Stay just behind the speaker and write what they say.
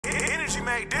She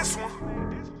made this one.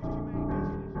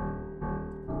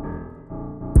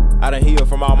 I done healed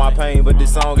from all my pain, but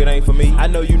this song, it ain't for me. I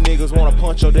know you niggas wanna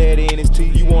punch your daddy in his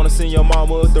teeth. You wanna send your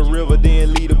mama up the river,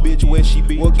 then leave the bitch where she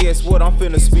be. Well, guess what? I'm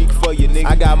finna speak for you, nigga.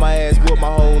 I got my ass whooped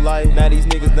my whole life. Now these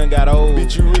niggas done got old.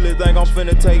 Bitch, you really think I'm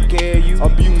finna take care of you?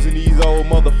 Abusing these old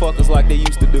motherfuckers like they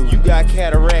used to do. You got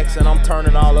cataracts and I'm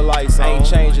turning all the lights on. Ain't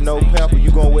changing no pamper, you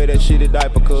gon' wear that shitty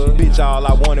diaper, cuz. Bitch, all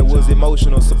I wanted was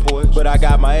emotional support, but I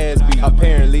got my ass beat.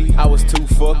 Apparently, I was too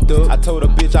fucked up. I told a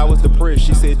bitch I was depressed.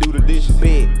 She said, do the dishes.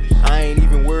 Bet, I ain't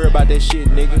even worried about that shit,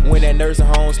 nigga. When that nursing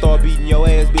home start beating your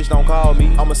ass, bitch, don't call me.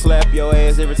 I'ma slap your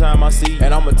ass every time I see you.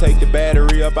 And I'ma take the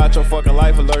battery up out your fucking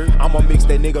life alert. I'ma mix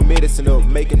that nigga medicine up,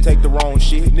 make him take the wrong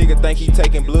shit. Nigga think he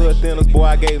taking blood thinners, boy,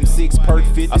 I gave him 6 perk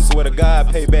 50. I swear to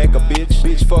God, pay back a bitch.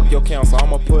 Bitch, fuck your counsel,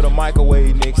 I'ma put a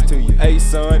microwave next to you. Hey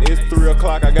son, it's 3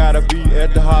 o'clock, I gotta be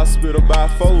at the hospital by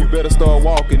 4. You better start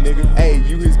walking, nigga. Hey,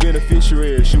 you his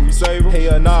beneficiary, should we save him?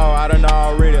 Hell no, I done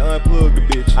already unplugged the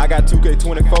bitch. I got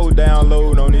 2K24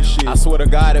 download on this shit. I swear to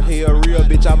God, if he a real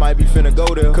bitch, I might be finna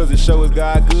go there. Cause it show is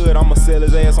God good, I'ma sell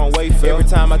his ass on Wayfair. Every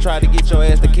time I try to get your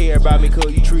ass to care about me,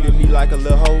 cause you treated me like a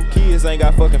little hoe. Kids ain't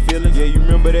got fucking feelings, yeah, you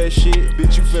remember that shit?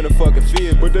 Bitch, you finna fucking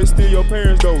feel, but they still your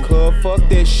parents though. Cuz fuck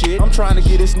that shit, I'm trying to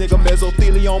get this nigga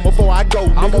mesothelioma before I go,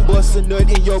 nigga. I'ma bust a nut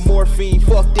in your morphine,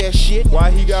 fuck that shit.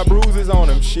 Why he got bruises on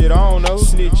him? Shit, I don't know.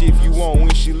 Snitch if you want,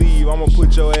 when she leave, I'ma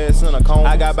put your ass in a coma.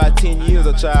 I got about 10 years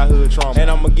of childhood trauma, and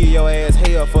I'ma give your ass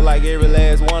hell for like every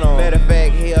last one of them. Matter of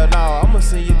fact, hell no, I'ma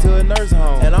send you to a nursing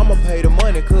home, and I'ma pay the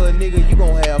money, cause nigga, you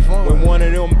gon' have fun. When one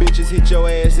of them bitches hit your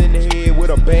ass in the head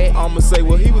with a bat, I'ma say,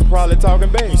 well, he was probably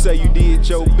talking back. You say you did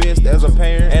your best as a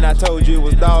parent, and I told you it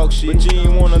was dog shit, but you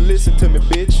ain't wanna listen to me,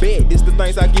 bitch. Bet, this the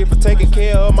things I get for taking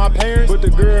care of my parents. But the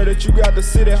girl that you got to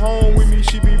sit at home with me,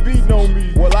 she be beating on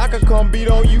me. Well, I could come beat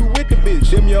on you with the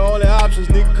bitch. Them your only options,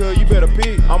 nigga, cause you better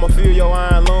pick. I'ma fill your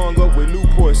iron lung up with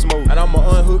Newport smoke, and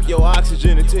I'ma unhook your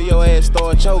oxygen until your ass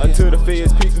start choking. Until the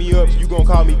feds pick me up, you gon'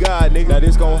 call me God, nigga. Now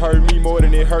this gon' hurt me more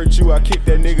than it hurt you. I kick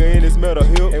that nigga in his metal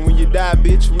hip, and when you die,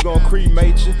 bitch, we gon'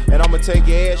 cremate you. And I'ma take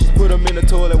your ashes, put them in the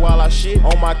toilet while I shit.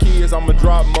 On my kids, I'ma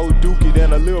drop more dookie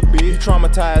than a little bit. You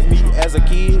traumatized me as a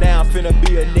kid, now I'm finna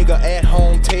be a nigga at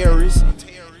home terrorist.